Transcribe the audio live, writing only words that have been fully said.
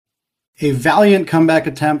A valiant comeback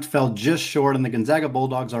attempt fell just short, and the Gonzaga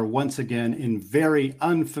Bulldogs are once again in very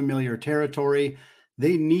unfamiliar territory.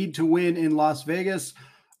 They need to win in Las Vegas,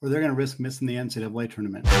 or they're going to risk missing the NCAA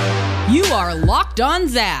tournament. You are Locked On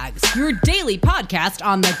Zags, your daily podcast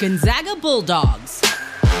on the Gonzaga Bulldogs.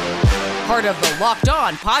 Part of the Locked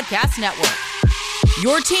On Podcast Network.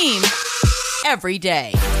 Your team every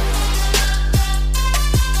day.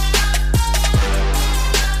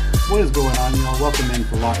 What is going on, y'all? Welcome in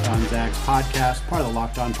for Locked On Zags podcast, part of the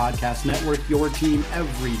Locked On Podcast Network, your team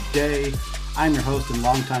every day. I'm your host and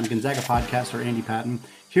longtime Gonzaga podcaster, Andy Patton,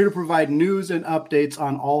 here to provide news and updates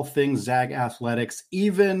on all things Zag athletics,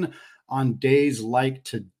 even on days like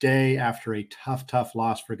today after a tough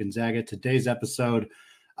loss for Gonzaga. Today's episode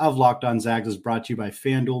of Locked On Zags is brought to you by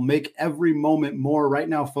FanDuel. Make every moment more. Right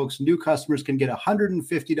now, folks, new customers can get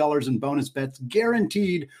 $150 in bonus bets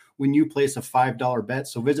guaranteed when you place a $5 bet.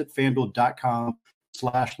 So visit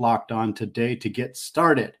FanDuel.com/LockedOn today to get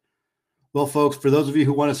started. Well, folks, for those of you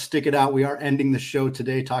who want to stick it out, we are ending the show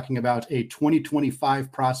today talking about a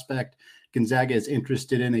 2025 prospect Gonzaga is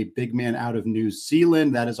interested in, a big man out of New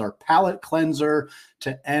Zealand. That is our palate cleanser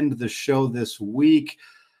to end the show this week.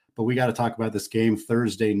 But we got to talk about this game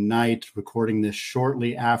Thursday night, recording this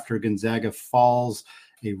shortly after Gonzaga falls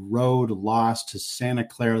a road loss to Santa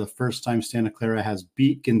Clara, the first time Santa Clara has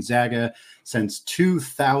beat Gonzaga since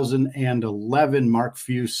 2011. Mark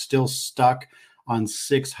Few still stuck on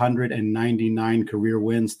 699 career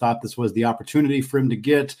wins. Thought this was the opportunity for him to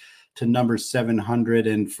get to number 700.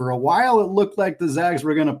 And for a while, it looked like the Zags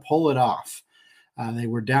were going to pull it off. They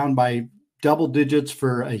were down by double digits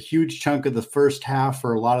for a huge chunk of the first half,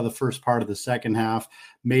 for a lot of the first part of the second half,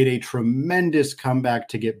 made a tremendous comeback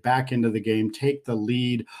to get back into the game, take the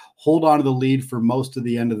lead, hold on to the lead for most of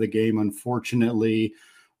the end of the game. Unfortunately,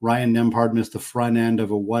 Ryan Nembhard missed the front end of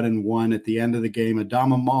a 1-and-1 at the end of the game.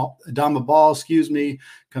 Adama Ball,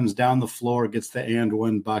 comes down the floor, gets the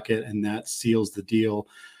and-one bucket, and that seals the deal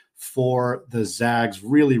for the Zags.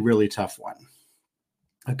 Really tough one.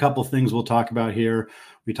 A couple things we'll talk about here.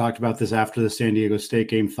 We talked about this after the San Diego State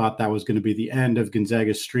game, thought that was going to be the end of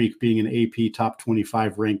Gonzaga's streak being an AP top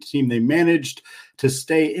 25 ranked team. They managed to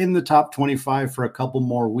stay in the top 25 for a couple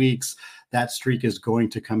more weeks. That streak is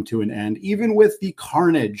going to come to an end, even with the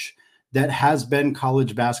carnage that has been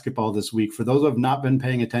college basketball this week. For those who have not been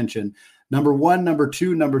paying attention, number 1, number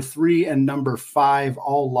 2, number 3, and number 5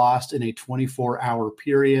 all lost in a 24-hour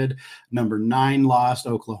period. Number 9 lost,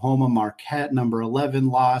 Oklahoma Marquette. Number 11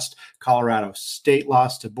 lost, Colorado State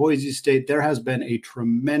lost to Boise State. There has been a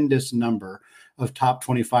tremendous number of top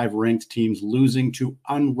 25 ranked teams losing to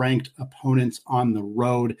unranked opponents on the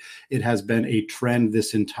road. It has been a trend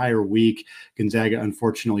this entire week. Gonzaga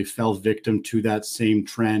unfortunately fell victim to that same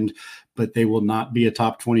trend, but they will not be a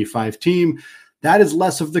top 25 team. That is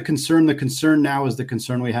less of the concern. The concern now is the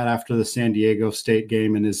concern we had after the San Diego State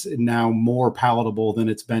game, and is now more palatable than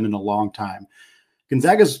it's been in a long time.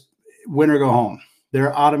 Gonzaga's win or go home.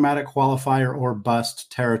 They're automatic qualifier or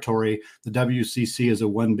bust territory. The WCC is a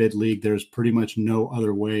one-bid league. There's pretty much no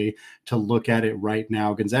other way to look at it right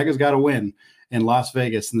now. Gonzaga's got to win in Las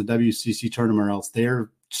Vegas in the WCC tournament, or else their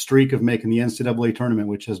streak of making the NCAA tournament,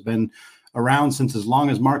 which has been around since as long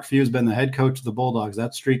as Mark Few has been the head coach of the Bulldogs,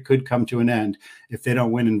 that streak could come to an end if they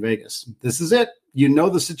don't win in Vegas. This is it. You know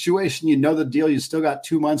the situation. You know the deal. You still got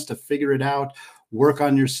 2 months to figure it out, work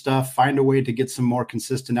on your stuff, find a way to get some more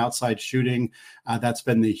consistent outside shooting. That's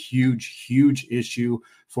been the huge issue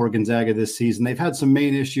for Gonzaga this season. They've had some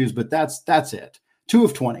main issues, but that's it. 2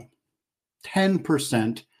 of 20,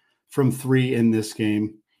 10% from 3 in this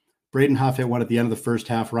game. Braden Huff hit one at the end of the first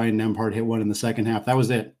half. Ryan Nembhard hit one in the second half. That was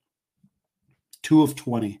it. 2 of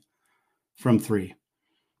 20 from 3.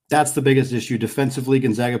 That's the biggest issue. Defensively,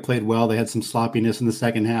 Gonzaga played well. They had some sloppiness in the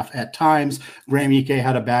second half at times. Graham Ike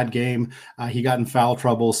had a bad game. He got in foul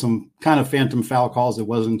trouble, some kind of phantom foul calls. It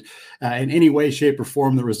wasn't in any way, shape, or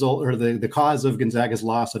form the result or the cause of Gonzaga's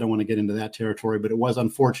loss. I don't want to get into that territory, but it was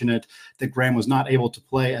unfortunate that Graham was not able to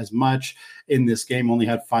play as much in this game. Only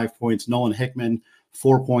had 5 points. Nolan Hickman,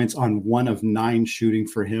 4 points on 1 of 9 shooting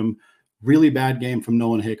for him. Really bad game from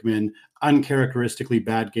Nolan Hickman. Uncharacteristically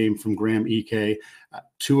bad game from Graham Ike.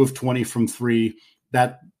 2 of 20 from 3.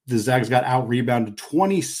 That the Zags got out-rebounded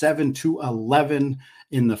 27-11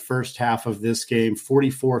 in the first half of this game.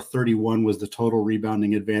 44-31 was the total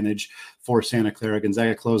rebounding advantage for Santa Clara.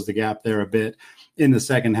 Gonzaga closed the gap there a bit in the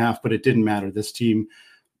second half, but it didn't matter. This team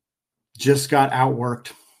just got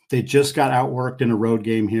outworked. They just got outworked in a road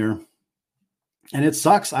game here. And it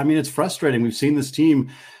sucks. I mean, it's frustrating. We've seen this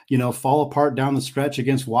team, fall apart down the stretch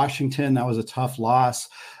against Washington. That was a tough loss.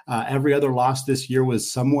 Every other loss this year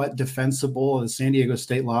was somewhat defensible. The San Diego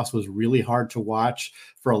State loss was really hard to watch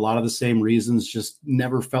for a lot of the same reasons. Just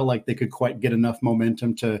never felt like they could quite get enough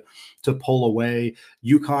momentum to pull away.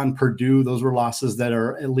 UConn, Purdue, those were losses that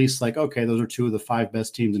are at least like, okay, those are two of the 5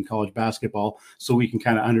 best teams in college basketball, so we can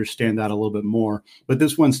kind of understand that a little bit more. But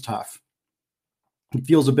this one's tough. It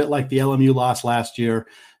feels a bit like the LMU loss last year.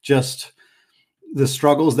 Just the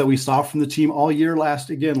struggles that we saw from the team all year last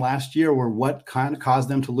year were what kind of caused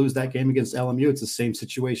them to lose that game against LMU. It's the same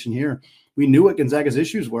situation here. We knew what Gonzaga's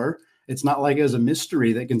issues were. It's not like it was a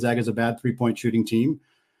mystery that Gonzaga is a bad 3-point shooting team.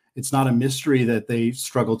 It's not a mystery that they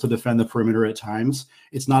struggle to defend the perimeter at times.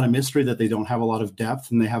 It's not a mystery that they don't have a lot of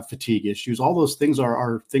depth and they have fatigue issues. All those things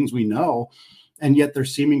are things we know, and yet they're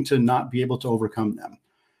seeming to not be able to overcome them.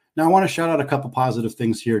 Now, I want to shout out a couple positive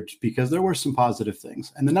things here because there were some positive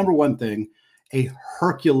things. And the number one thing, a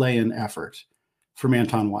Herculean effort from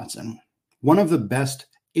Anton Watson. One of the best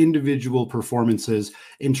individual performances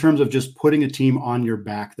in terms of just putting a team on your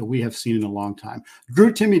back that we have seen in a long time.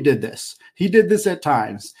 Drew Timme did this. He did this at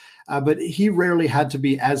times, but he rarely had to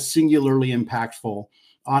be as singularly impactful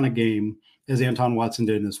on a game as Anton Watson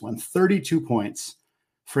did in this one. 32 points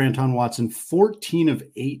for Anton Watson, 14 of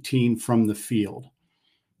 18 from the field.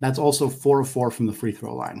 That's also 4 of 4 from the free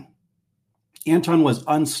throw line. Anton was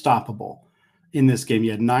unstoppable in this game. He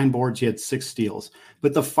had 9 boards, he had 6 steals.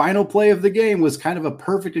 But the final play of the game was kind of a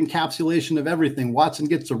perfect encapsulation of everything. Watson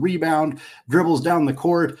gets a rebound, dribbles down the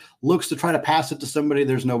court, looks to try to pass it to somebody.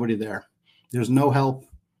 There's nobody there. There's no help,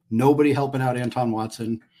 nobody helping out Anton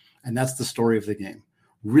Watson. And that's the story of the game.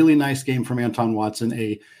 Really nice game from Anton Watson,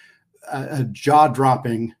 a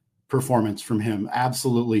jaw-dropping performance from him.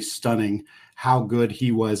 Absolutely stunning how good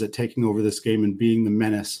he was at taking over this game and being the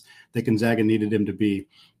menace that Gonzaga needed him to be.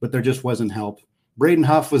 But there just wasn't help. Braden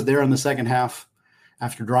Huff was there in the second half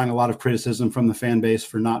after drawing a lot of criticism from the fan base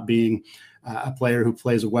for not being a player who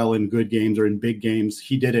plays well in good games or in big games.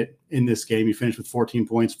 He did it in this game. He finished with 14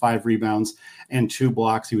 points, 5 rebounds, and 2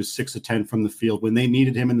 blocks. He was 6 of 10 from the field. When they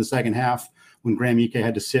needed him in the second half, when Graham Ike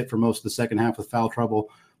had to sit for most of the second half with foul trouble,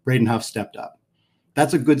 Braden Huff stepped up.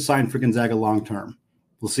 That's a good sign for Gonzaga long-term.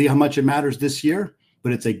 We'll see how much it matters this year,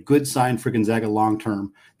 but it's a good sign for Gonzaga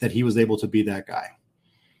long-term that he was able to be that guy.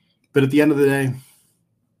 But at the end of the day,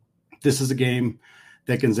 this is a game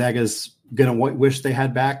that Gonzaga's going to wish they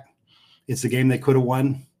had back. It's a game they could have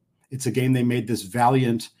won. It's a game they made this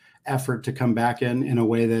valiant effort to come back in a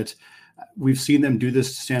way that we've seen them do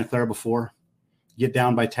this to Santa Clara before. Get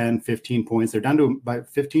down by 10, 15 points. They're down to by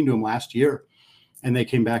 15 to them last year, and they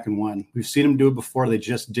came back and won. We've seen them do it before. They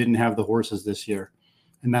just didn't have the horses this year.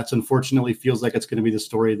 And that's unfortunately feels like it's going to be the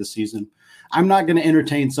story of the season. I'm not going to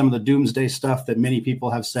entertain some of the doomsday stuff that many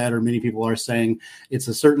people have said or many people are saying. It's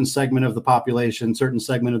a certain segment of the population, certain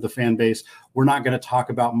segment of the fan base. We're not going to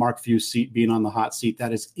talk about Mark Few's seat being on the hot seat.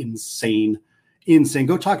 That is insane. Insane.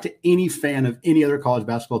 Go talk to any fan of any other college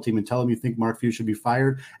basketball team and tell them you think Mark Few should be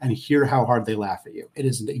fired and hear how hard they laugh at you. It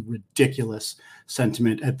is a ridiculous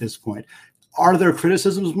sentiment at this point. Are there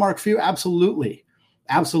criticisms of Mark Few? Absolutely.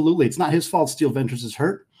 Absolutely. It's not his fault Steel Ventures is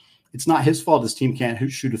hurt. It's not his fault his team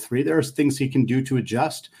can't shoot a 3. There are things he can do to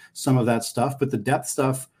adjust some of that stuff, but the depth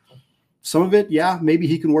stuff, some of it, yeah, maybe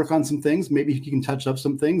he can work on some things. Maybe he can touch up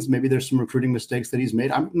some things. Maybe there's some recruiting mistakes that he's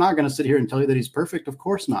made. I'm not going to sit here and tell you that he's perfect. Of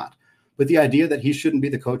course not. But the idea that he shouldn't be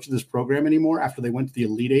the coach of this program anymore after they went to the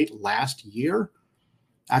Elite 8 last year,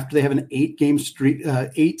 after they have an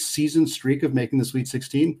 8-season streak of making the Sweet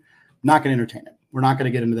 16, not going to entertain it. We're not going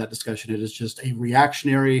to get into that discussion. It is just a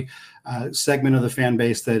reactionary segment of the fan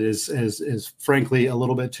base that is frankly a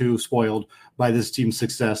little bit too spoiled by this team's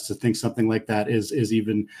success to think something like that is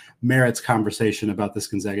even merits conversation about this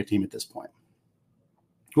Gonzaga team at this point.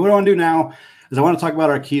 What I want to do now is I want to talk about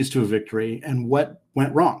our keys to a victory and what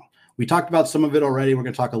went wrong. We talked about some of it already. We're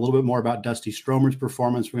going to talk a little bit more about Dusty Stromer's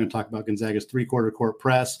performance. We're going to talk about Gonzaga's 3-quarter court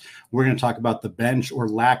press. We're going to talk about the bench or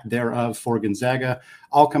lack thereof for Gonzaga,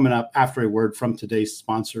 all coming up after a word from today's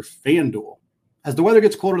sponsor, FanDuel. As the weather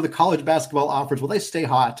gets colder, the college basketball offers, well, they stay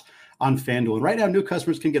hot on FanDuel. And right now, new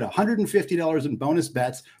customers can get $150 in bonus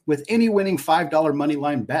bets with any winning $5 money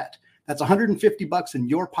line bet. That's $150 in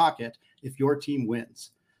your pocket if your team wins.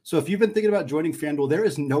 So if you've been thinking about joining FanDuel, there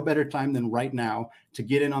is no better time than right now to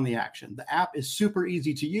get in on the action. The app is super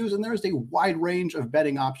easy to use, and there is a wide range of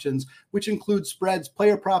betting options, which include spreads,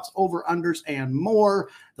 player props, over-unders, and more.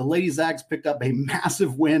 The Lady Zags picked up a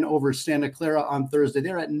massive win over Santa Clara on Thursday.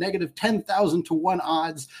 They're at negative 10,000 to 1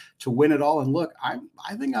 odds to win it all. And look, I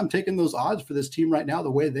think I'm taking those odds for this team right now, the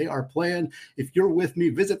way they are playing. If you're with me,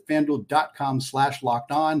 visit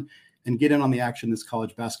FanDuel.com/lockedon. and get in on the action this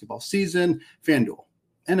college basketball season. FanDuel,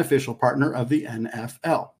 an official partner of the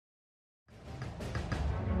NFL.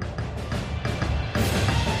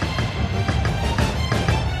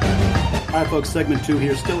 All right, folks, segment 2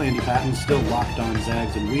 here. Still Andy Patton, still Locked On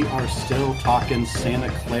Zags, and we are still talking Santa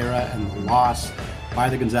Clara and the loss by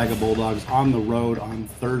the Gonzaga Bulldogs on the road on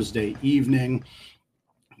Thursday evening.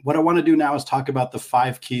 What I want to do now is talk about the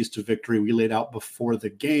 5 keys to victory we laid out before the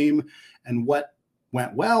game and what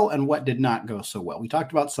went well and what did not go so well. We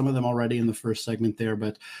talked about some of them already in the first segment there,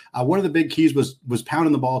 but one of the big keys was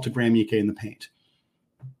pounding the ball to Graham Ike in the paint.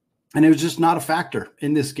 And it was just not a factor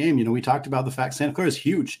in this game. You know, we talked about the fact Santa Clara is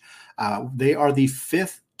huge. They are the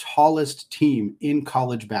 5th tallest team in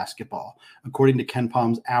college basketball, according to Ken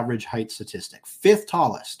Palm's average height statistic. 5th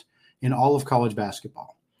tallest in all of college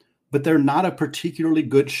basketball. But they're not a particularly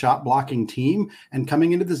good shot blocking team. And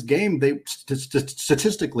coming into this game,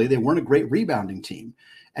 statistically, they weren't a great rebounding team.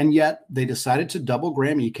 And yet they decided to double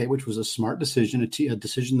Graham Ike, which was a smart decision, a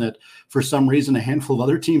decision that for some reason a handful of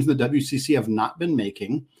other teams in the WCC have not been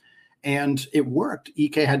making. And it worked.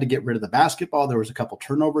 Ike had to get rid of the basketball. There was a couple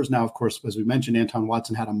turnovers. Now, of course, as we mentioned, Anton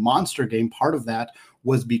Watson had a monster game. Part of that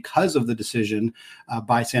was because of the decision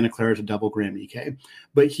by Santa Clara to double Graham Ike.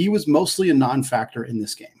 But he was mostly a non-factor in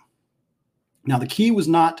this game. Now, the key was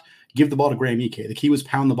not give the ball to Graham Ike. The key was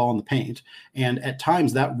pound the ball in the paint. And at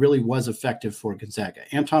times that really was effective for Gonzaga.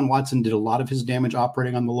 Anton Watson did a lot of his damage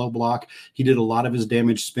operating on the low block. He did a lot of his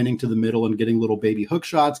damage spinning to the middle and getting little baby hook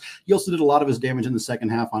shots. He also did a lot of his damage in the second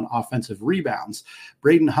half on offensive rebounds.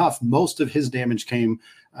 Braden Huff, most of his damage came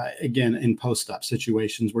again in post-up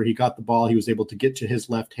situations where he got the ball. He was able to get to his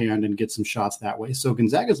left hand and get some shots that way. So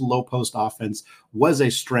Gonzaga's low post offense was a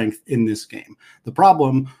strength in this game. The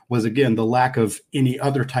problem was, again, the lack of any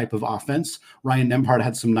other type of offense. Ryan Nembhard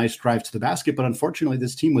had some nice drives to the basket, but unfortunately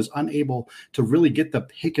this team was unable to really get the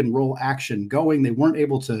pick and roll action going. They weren't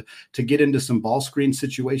able to get into some ball screen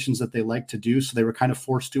situations that they like to do. So they were kind of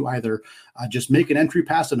forced to either just make an entry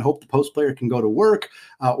pass and hope the post player can go to work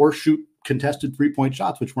or shoot contested 3-point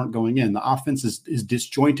shots, which weren't going in. The offense is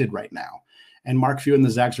disjointed right now. And Mark Few and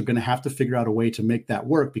the Zags are going to have to figure out a way to make that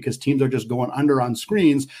work because teams are just going under on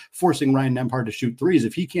screens, forcing Ryan Nembhard to shoot threes.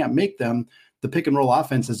 If he can't make them, the pick and roll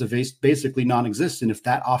offense is basically non-existent. If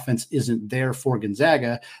that offense isn't there for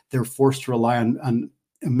Gonzaga, they're forced to rely on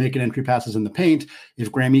making entry passes in the paint.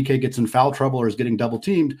 If Graham Ike gets in foul trouble or is getting double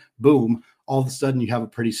teamed, boom, all of a sudden you have a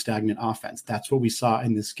pretty stagnant offense. That's what we saw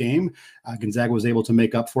in this game. Gonzaga was able to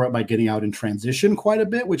make up for it by getting out in transition quite a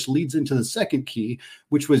bit, which leads into the second key,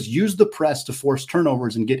 which was use the press to force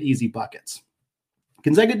turnovers and get easy buckets.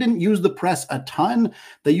 Gonzaga didn't use the press a ton.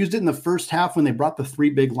 They used it in the first half when they brought the 3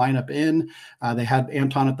 big lineup in. They had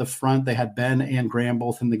Anton at the front. They had Ben and Graham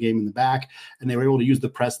both in the game in the back, and they were able to use the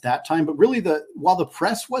press that time. But really, while the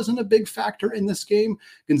press wasn't a big factor in this game,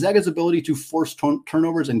 Gonzaga's ability to force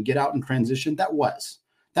turnovers and get out in transition, that was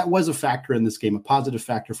a factor in this game, a positive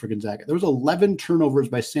factor for Gonzaga. There was 11 turnovers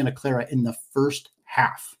by Santa Clara in the first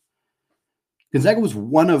half. Gonzaga was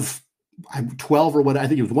one of 12 or what, I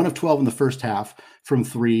think it was one of 12 in the first half from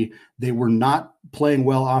 3. They were not playing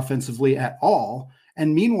well offensively at all.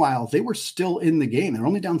 And meanwhile, they were still in the game. They're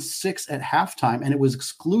only down 6 at halftime. And it was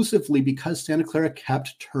exclusively because Santa Clara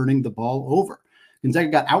kept turning the ball over. Gonzaga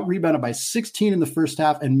got out rebounded by 16 in the first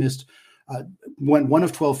half and missed went 1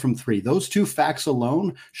 of 12 from 3. Those 2 facts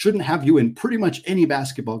alone shouldn't have you in pretty much any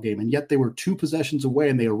basketball game. And yet they were 2 possessions away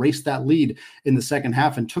and they erased that lead in the second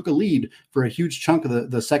half and took a lead for a huge chunk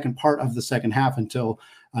of the second part of the second half until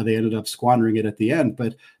they ended up squandering it at the end.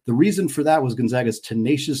 But the reason for that was Gonzaga's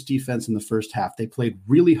tenacious defense in the first half. They played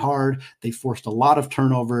really hard. They forced a lot of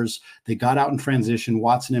turnovers. They got out in transition.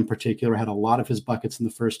 Watson in particular had a lot of his buckets in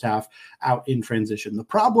the first half out in transition. The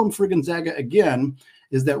problem for Gonzaga, again,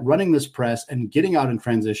 is that running this press and getting out in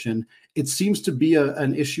transition, it seems to be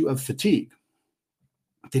an issue of fatigue.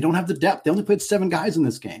 They don't have the depth. They only played 7 guys in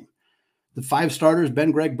this game. The 5 starters,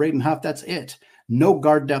 Ben Gregg, Braden Huff, that's it. No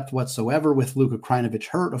guard depth whatsoever with Luka Krajinovic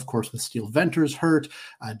hurt. Of course, with Steel Venters hurt.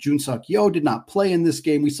 Junseok Yo did not play in this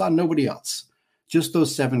game. We saw nobody else. Just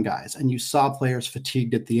those 7 guys. And you saw players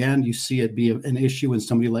fatigued at the end. You see it be an issue when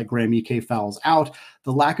somebody like Graham Ike fouls out.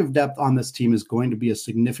 The lack of depth on this team is going to be a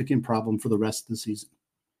significant problem for the rest of the season.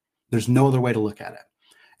 There's no other way to look at it.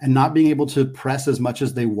 And not being able to press as much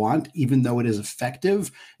as they want, even though it is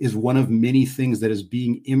effective, is one of many things that is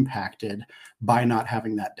being impacted by not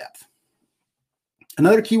having that depth.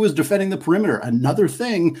 Another key was defending the perimeter. Another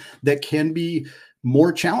thing that can be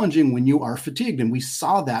more challenging when you are fatigued. And we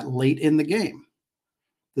saw that late in the game.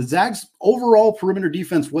 The Zags' overall perimeter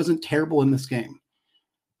defense wasn't terrible in this game.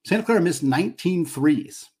 Santa Clara missed 19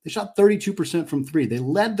 threes. They shot 32% from three. They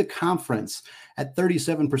led the conference at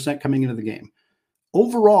 37% coming into the game.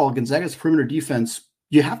 Overall, Gonzaga's perimeter defense,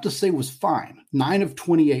 you have to say, was fine. 9 of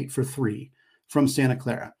 28 for three from Santa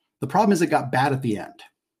Clara. The problem is it got bad at the end.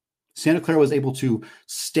 Santa Clara was able to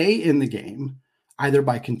stay in the game either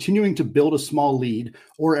by continuing to build a small lead,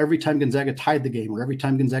 or every time Gonzaga tied the game, or every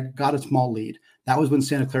time Gonzaga got a small lead, that was when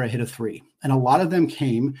Santa Clara hit a three. And a lot of them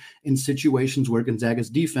came in situations where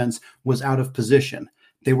Gonzaga's defense was out of position.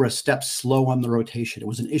 They were a step slow on the rotation. It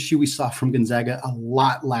was an issue we saw from Gonzaga a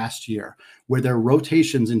lot last year, where their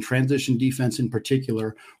rotations in transition defense in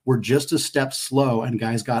particular were just a step slow and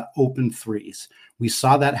guys got open threes. We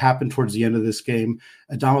saw that happen towards the end of this game.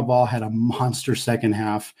 Adama Ball had a monster second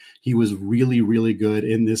half. He was really, really good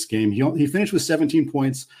in this game. He finished with 17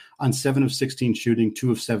 points on 7 of 16 shooting,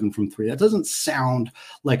 2 of 7 from three. That doesn't sound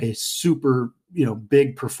like a super,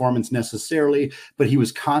 big performance necessarily, but he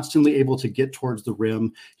was constantly able to get towards the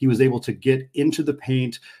rim. He was able to get into the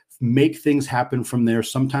paint, make things happen from there.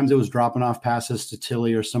 Sometimes it was dropping off passes to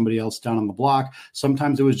Tilly or somebody else down on the block.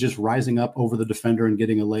 Sometimes it was just rising up over the defender and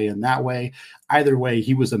getting a lay in that way. Either way,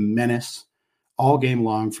 he was a menace all game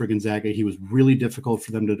long for Gonzaga. He was really difficult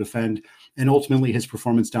for them to defend. And ultimately, his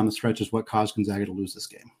performance down the stretch is what caused Gonzaga to lose this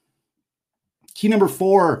game. Key number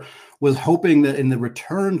 4 was hoping that in the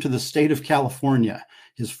return to the state of California,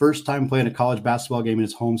 his first time playing a college basketball game in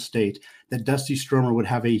his home state, that Dusty Stromer would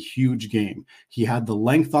have a huge game. He had the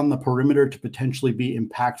length on the perimeter to potentially be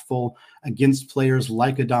impactful against players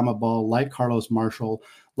like Adama Ball, like Carlos Marshall,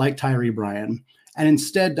 like Tyree Bryan. And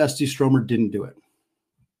instead, Dusty Stromer didn't do it.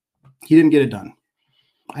 He didn't get it done.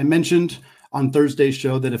 I mentioned on Thursday's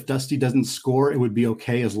show that if Dusty doesn't score, it would be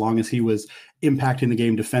okay as long as he was impacting the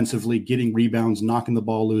game defensively, getting rebounds, knocking the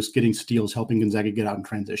ball loose, getting steals, helping Gonzaga get out in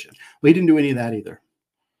transition. Well, he didn't do any of that either.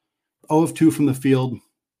 0 of 2 from the field,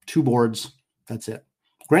 2 boards. That's it.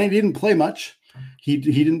 Granted, he didn't play much. He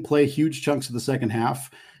didn't play huge chunks of the second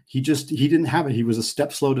half. He didn't have it. He was a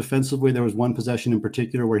step slow defensively. There was one possession in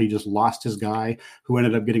particular where he just lost his guy who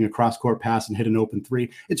ended up getting a cross-court pass and hit an open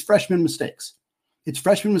three. It's freshman mistakes. It's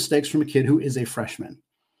freshman mistakes from a kid who is a freshman,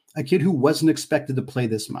 a kid who wasn't expected to play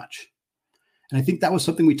this much. And I think that was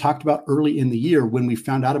something we talked about early in the year when we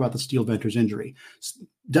found out about the Steele Venters injury.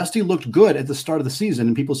 Dusty looked good at the start of the season,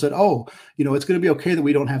 and people said, it's going to be okay that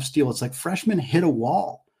we don't have Steele. It's like freshmen hit a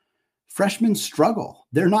wall. Freshmen struggle.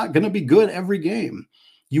 They're not going to be good every game.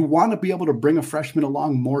 You want to be able to bring a freshman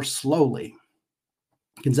along more slowly.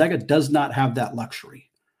 Gonzaga does not have that luxury.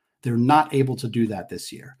 They're not able to do that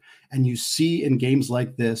this year. And you see in games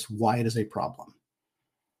like this why it is a problem.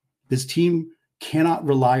 This team cannot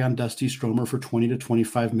rely on Dusty Stromer for 20 to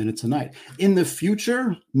 25 minutes a night. In the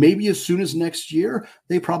future, maybe as soon as next year,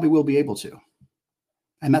 they probably will be able to.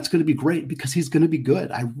 And that's going to be great because he's going to be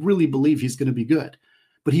good. I really believe he's going to be good.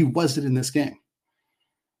 But he wasn't in this game.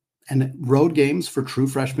 And road games for true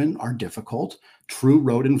freshmen are difficult. True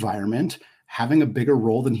road environment, having a bigger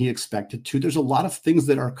role than he expected to. There's a lot of things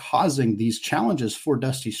that are causing these challenges for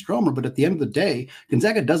Dusty Stromer. But at the end of the day,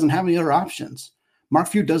 Gonzaga doesn't have any other options. Mark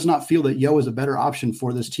Few does not feel that Yo is a better option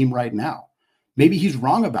for this team right now. Maybe he's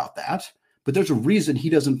wrong about that, but there's a reason he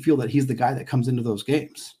doesn't feel that he's the guy that comes into those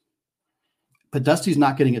games. But Dusty's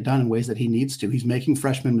not getting it done in ways that he needs to. He's making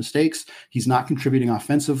freshman mistakes. He's not contributing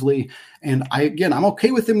offensively. And I'm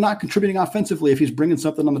okay with him not contributing offensively if he's bringing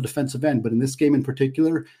something on the defensive end. But in this game in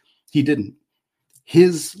particular, he didn't.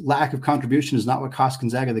 His lack of contribution is not what cost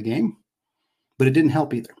Gonzaga the game, but it didn't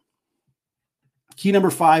help either. Key number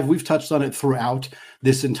 5, we've touched on it throughout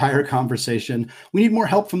this entire conversation. We need more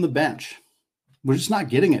help from the bench. We're just not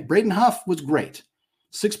getting it. Braden Huff was great.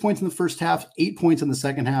 6 points in the first half, 8 points in the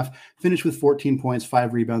second half, finished with 14 points,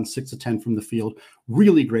 5 rebounds, 6 of 10 from the field.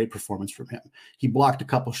 Really great performance from him. He blocked a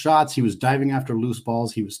couple shots. He was diving after loose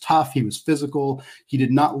balls. He was tough. He was physical. He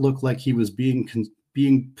did not look like he was being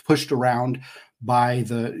pushed around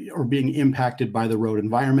being impacted by the road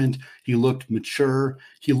environment. He looked mature.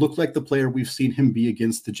 He looked like the player we've seen him be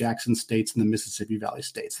against the Jackson States and the Mississippi Valley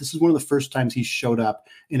States. This is one of the first times he showed up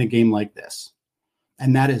in a game like this.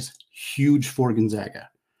 And that is huge for Gonzaga.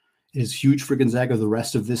 It is huge for Gonzaga the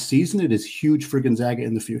rest of this season. It is huge for Gonzaga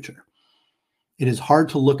in the future. It is hard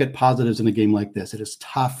to look at positives in a game like this. It is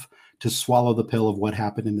tough to swallow the pill of what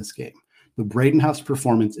happened in this game. But Braden Huff's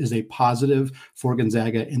performance is a positive for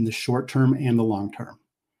Gonzaga in the short term and the long term.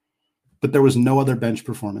 But there was no other bench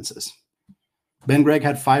performances. Ben Gregg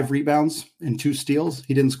had 5 rebounds and 2 steals.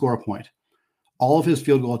 He didn't score a point. All of his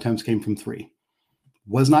field goal attempts came from 3.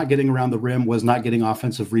 Was not getting around the rim, was not getting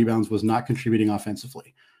offensive rebounds, was not contributing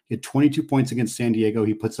offensively. He had 22 points against San Diego.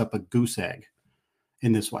 He puts up a goose egg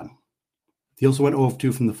in this one. He also went 0 of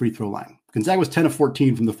 2 from the free throw line. Gonzaga was 10 of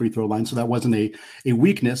 14 from the free throw line, so that wasn't a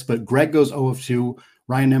weakness, but Greg goes 0 of 2.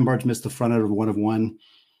 Ryan Nembhard's missed the front out of 1 of 1.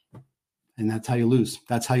 And that's how you lose.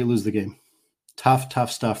 That's how you lose the game.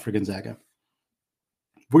 Tough stuff for Gonzaga.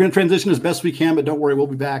 We're going to transition as best we can, but don't worry, we'll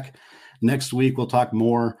be back next week. We'll talk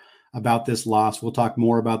more about this loss. We'll talk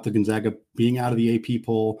more about the Gonzaga being out of the AP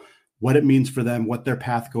poll, what it means for them, what their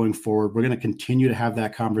path going forward. We're going to continue to have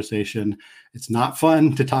that conversation. It's not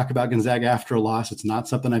fun to talk about Gonzaga after a loss. It's not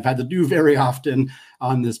something I've had to do very often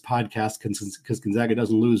on this podcast because Gonzaga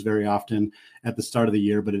doesn't lose very often at the start of the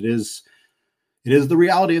year, but it is the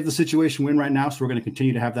reality of the situation we're in right now. So we're going to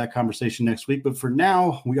continue to have that conversation next week. But for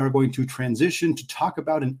now, we are going to transition to talk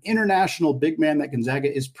about an international big man that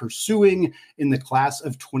Gonzaga is pursuing in the class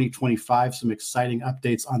of 2025. Some exciting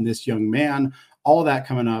updates on this young man. All of that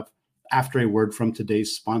coming up after a word from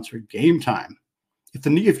today's sponsor, Game Time.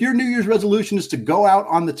 If your New Year's resolution is to go out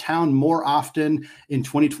on the town more often in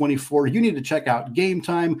 2024, you need to check out Game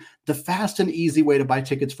Time, the fast and easy way to buy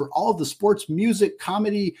tickets for all of the sports, music,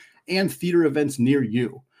 comedy, and theater events near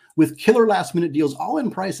you. With killer last-minute deals,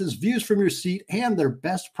 all-in prices, views from your seat, and their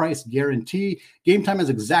best price guarantee, Game Time is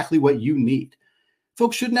exactly what you need.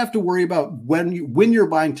 Folks shouldn't have to worry about when you're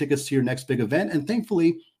buying tickets to your next big event, and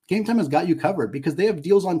thankfully, Game Time has got you covered because they have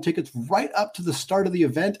deals on tickets right up to the start of the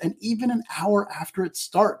event and even an hour after it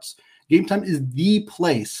starts. Game Time is the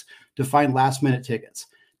place to find last-minute tickets.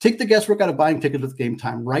 Take the guesswork out of buying tickets with Game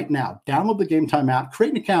Time right now. Download the Game Time app,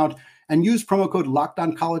 create an account, and use promo code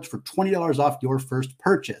LOCKEDONCollege for $20 off your first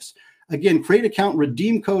purchase. Again, create an account,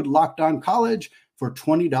 redeem code LOCKEDONCollege for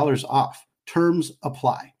 $20 off. Terms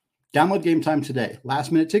apply. Download Game Time today.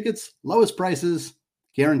 Last-minute tickets, lowest prices,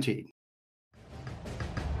 guaranteed.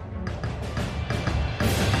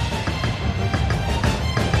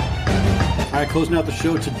 All right, closing out the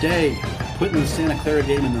show today, putting the Santa Clara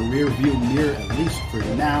game in the rearview mirror, at least for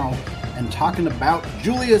now, and talking about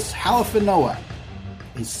Julius Halifanoa,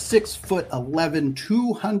 a 6'11",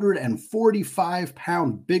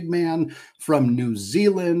 245-pound big man from New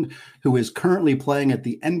Zealand who is currently playing at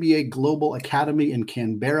the NBA Global Academy in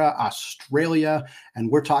Canberra, Australia.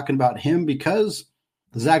 And we're talking about him because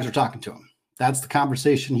the Zags are talking to him. That's the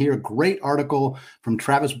conversation here. Great article from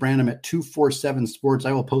Travis Branham at 247 Sports.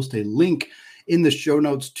 I will post a link in the show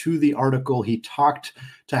notes to the article. He talked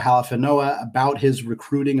to Halifanoa about his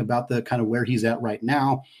recruiting, about the kind of where he's at right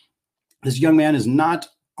now. This young man is not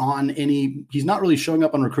he's not really showing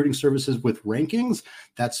up on recruiting services with rankings.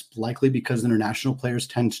 That's likely because international players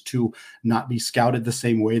tend to not be scouted the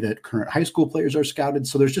same way that current high school players are scouted.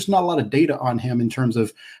 So there's just not a lot of data on him in terms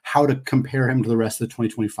of how to compare him to the rest of the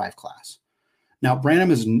 2025 class. Now, Branham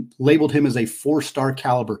has labeled him as a 4-star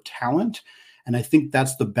caliber talent, and I think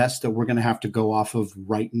that's the best that we're going to have to go off of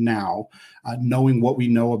right now, knowing what we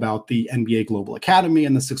know about the NBA Global Academy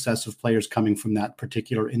and the success of players coming from that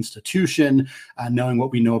particular institution, knowing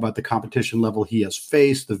what we know about the competition level he has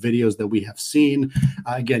faced, the videos that we have seen.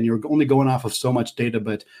 Again, you're only going off of so much data,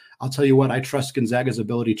 but I'll tell you what, I trust Gonzaga's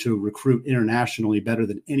ability to recruit internationally better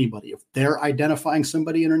than anybody. If they're identifying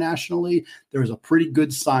somebody internationally, there is a pretty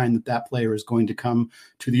good sign that that player is going to come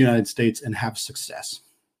to the United States and have success.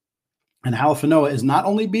 And Halifanoa is not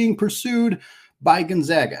only being pursued by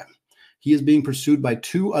Gonzaga, he is being pursued by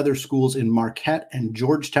 2 other schools in Marquette and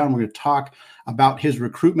Georgetown. We're going to talk about his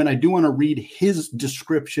recruitment. I do want to read his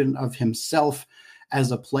description of himself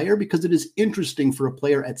as a player because it is interesting for a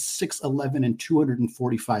player at 6'11" and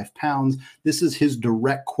 245 pounds. This is his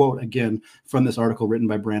direct quote, again, from this article written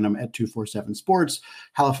by Branham at 247 Sports.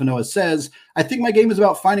 Halifanoa says, "I think my game is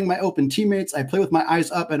about finding my open teammates. I play with my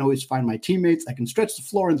eyes up and always find my teammates. I can stretch the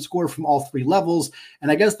floor and score from all 3 levels. And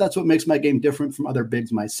I guess that's what makes my game different from other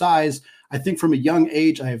bigs my size. I think from a young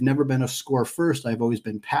age, I have never been a score first. I've always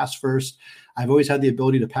been pass first. I've always had the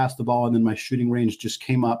ability to pass the ball, and then my shooting range just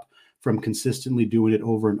came up from consistently doing it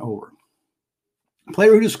over and over." A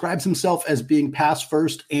player who describes himself as being pass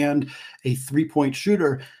first and a 3-point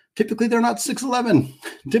shooter, typically they're not 6'11".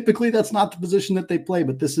 Typically that's not the position that they play,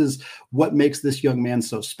 but this is what makes this young man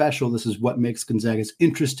so special. This is what makes Gonzaga's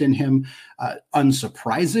interest in him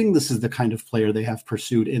unsurprising. This is the kind of player they have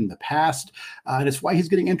pursued in the past. And it's why he's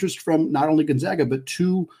getting interest from not only Gonzaga, but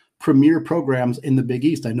 2 premier programs in the Big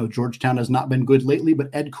East. I know Georgetown has not been good lately,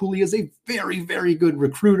 but Ed Cooley is a very, very good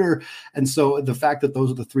recruiter. And so the fact that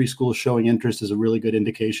those are the 3 schools showing interest is a really good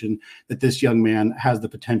indication that this young man has the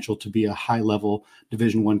potential to be a high-level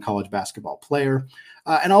Division I college basketball player.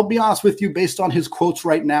 And I'll be honest with you, based on his quotes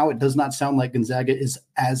right now, it does not sound like Gonzaga is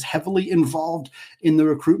as heavily involved in the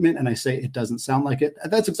recruitment. And I say it doesn't sound like it.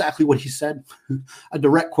 That's exactly what he said. A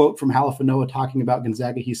direct quote from Halifanoa talking about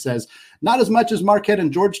Gonzaga. He says, Not as much as Marquette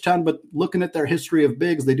and Georgetown, but looking at their history of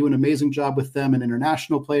bigs, they do an amazing job with them and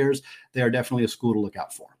international players. They are definitely a school to look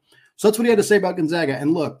out for. So that's what he had to say about Gonzaga.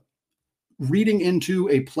 And look, reading into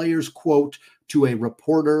a player's quote to a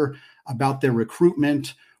reporter about their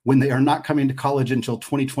recruitment when they are not coming to college until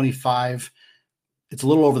 2025, it's a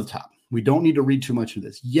little over the top. We don't need to read too much of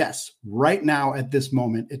this. Yes, right now at this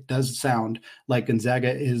moment, it does sound like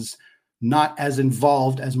Gonzaga is not as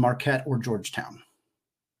involved as Marquette or Georgetown.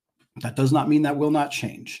 That does not mean that will not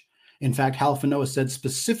change. In fact, Halfinoa said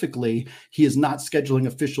specifically he is not scheduling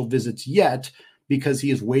official visits yet because he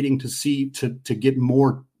is waiting to see to get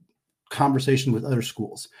more conversation with other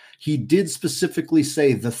schools. He did specifically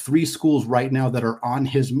say the 3 schools right now that are on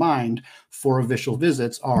his mind for official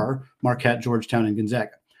visits are Marquette, Georgetown, and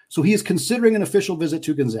Gonzaga. So he is considering an official visit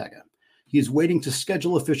to Gonzaga. He is waiting to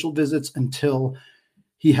schedule official visits until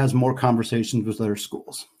he has more conversations with other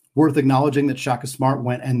schools. Worth acknowledging that Shaka Smart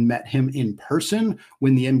went and met him in person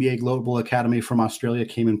when the NBA Global Academy from Australia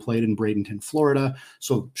came and played in Bradenton, Florida.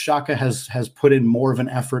 So Shaka has put in more of an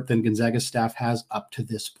effort than Gonzaga's staff has up to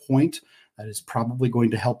this point. That is probably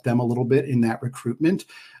going to help them a little bit in that recruitment.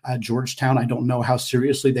 Georgetown, I don't know how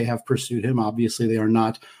seriously they have pursued him. Obviously, they are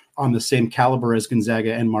not on the same caliber as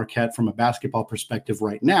Gonzaga and Marquette from a basketball perspective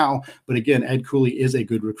right now. But again, Ed Cooley is a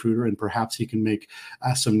good recruiter, and perhaps he can make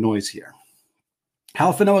some noise here.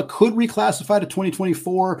 Halfinoa could reclassify to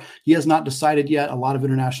 2024. He has not decided yet. A lot of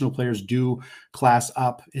international players do class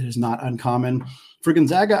up. It is not uncommon. For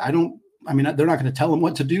Gonzaga, they're not going to tell him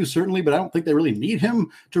what to do, certainly, but I don't think they really need him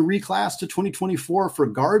to reclass to 2024. For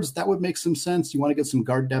guards, that would make some sense. You want to get some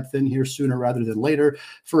guard depth in here sooner rather than later.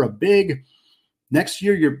 For a big, next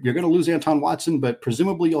year, you're going to lose Anton Watson, but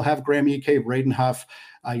presumably you'll have Graham Ike, Braden Huff,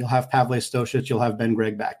 you'll have Pavle Stosic, you'll have Ben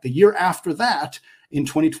Gregg back. The year after that, in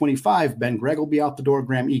 2025, Ben Gregg will be out the door,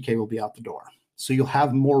 Graham Ike will be out the door. So you'll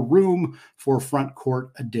have more room for front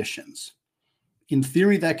court additions. In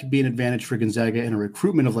theory, that could be an advantage for Gonzaga in a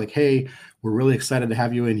recruitment of like, hey, we're really excited to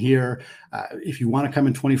have you in here. If you want to come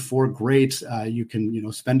in 24, great. You can,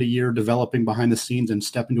 spend a year developing behind the scenes and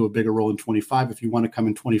step into a bigger role in 25. If you want to come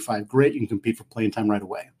in 25, great. You can compete for playing time right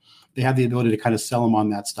away. They have the ability to kind of sell them on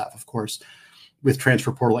that stuff. Of course, with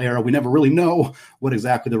transfer portal era, we never really know what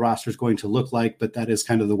exactly the roster is going to look like, but that is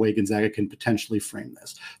kind of the way Gonzaga can potentially frame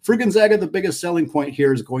this. For Gonzaga, the biggest selling point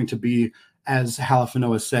here is going to be, as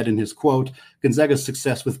Halfinoa said in his quote, Gonzaga's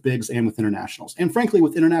success with bigs and with internationals, and frankly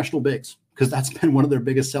with international bigs, because that's been one of their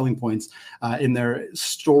biggest selling points in their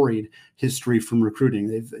storied history from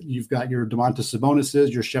recruiting. You've got your Domantas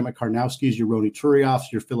Sabonises, your Shemek Karnowskis, your Roni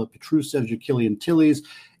Turiafs, your Philip Petrusevs, your Killian Tillies.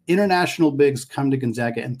 International bigs come to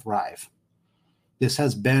Gonzaga and thrive. This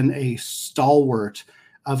has been a stalwart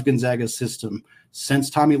of Gonzaga's system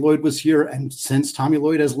since Tommy Lloyd was here and since Tommy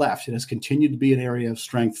Lloyd has left. It has continued to be an area of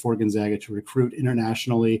strength for Gonzaga to recruit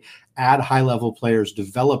internationally, add high-level players,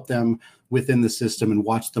 develop them within the system, and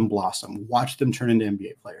watch them blossom, watch them turn into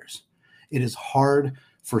NBA players. It is hard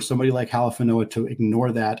for somebody like Halfinoa to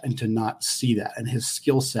ignore that and to not see that. And his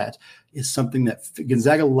skill set is something that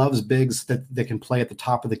Gonzaga loves bigs that can play at the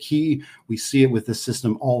top of the key. We see it with this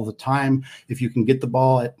system all the time. If you can get the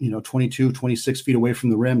ball at 22, 26 feet away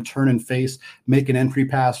from the rim, turn and face, make an entry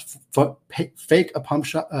pass, fake a pump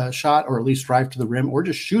shot, or at least drive to the rim, or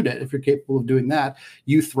just shoot it. If you're capable of doing that,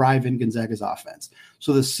 you thrive in Gonzaga's offense.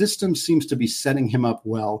 So the system seems to be setting him up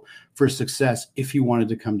well for success if he wanted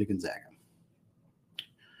to come to Gonzaga.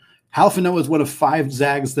 Halfinoa is one of 5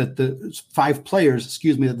 players that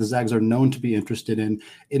the Zags are known to be interested in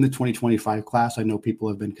the 2025 class. I know people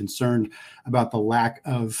have been concerned about the lack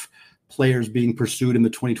of players being pursued in the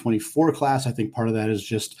 2024 class. I think part of that is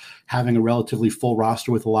just having a relatively full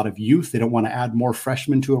roster with a lot of youth. They don't want to add more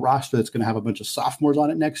freshmen to a roster that's going to have a bunch of sophomores on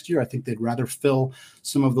it next year. I think they'd rather fill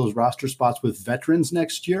some of those roster spots with veterans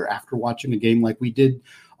next year after watching a game like we did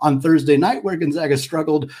on Thursday night where Gonzaga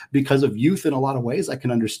struggled because of youth in a lot of ways. I can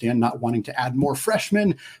understand not wanting to add more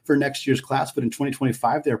freshmen for next year's class, but in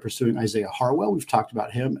 2025, they're pursuing Isaiah Harwell. We've talked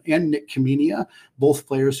about him, and Nick Kaminia, both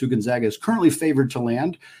players who Gonzaga is currently favored to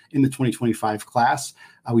land in the 2025 class.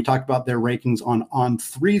 We talked about their rankings on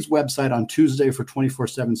On3's website on Tuesday for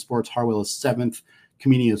 24/7 Sports. Harwell is 7th.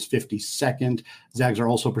 Kaminia is 52nd. Zags are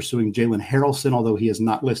also pursuing Jalen Harrelson, although he has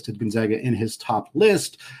not listed Gonzaga in his top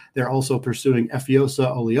list. They're also pursuing Efiosa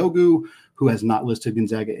Oliogu, who has not listed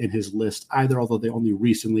Gonzaga in his list either, although they only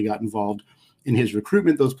recently got involved in his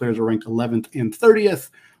recruitment. Those players are ranked 11th and 30th,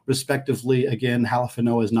 respectively. Again,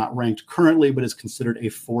 Halfinoa is not ranked currently, but is considered a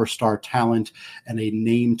 4-star talent and a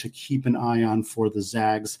name to keep an eye on for the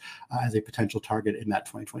Zags as a potential target in that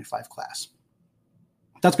 2025 class.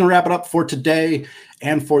 That's going to wrap it up for today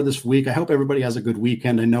and for this week. I hope everybody has a good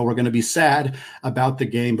weekend. I know we're going to be sad about the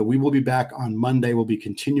game, but we will be back on Monday. We'll be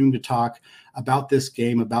continuing to talk about this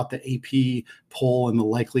game, about the AP poll and the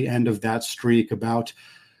likely end of that streak, about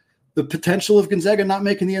the potential of Gonzaga not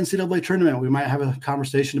making the NCAA tournament. We might have a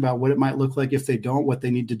conversation about what it might look like if they don't, what they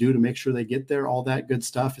need to do to make sure they get there, all that good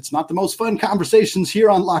stuff. It's not the most fun conversations here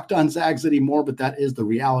on Locked On Zags anymore, but that is the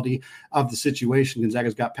reality of the situation.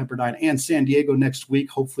 Gonzaga's got Pepperdine and San Diego next week.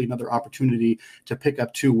 Hopefully another opportunity to pick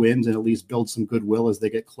up 2 wins and at least build some goodwill as they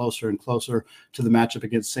get closer and closer to the matchup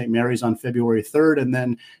against St. Mary's on February 3rd, and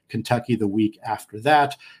then Kentucky the week after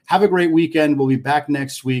that. Have a great weekend. We'll be back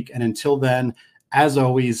next week. And until then, as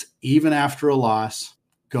always, even after a loss,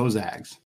 go Zags.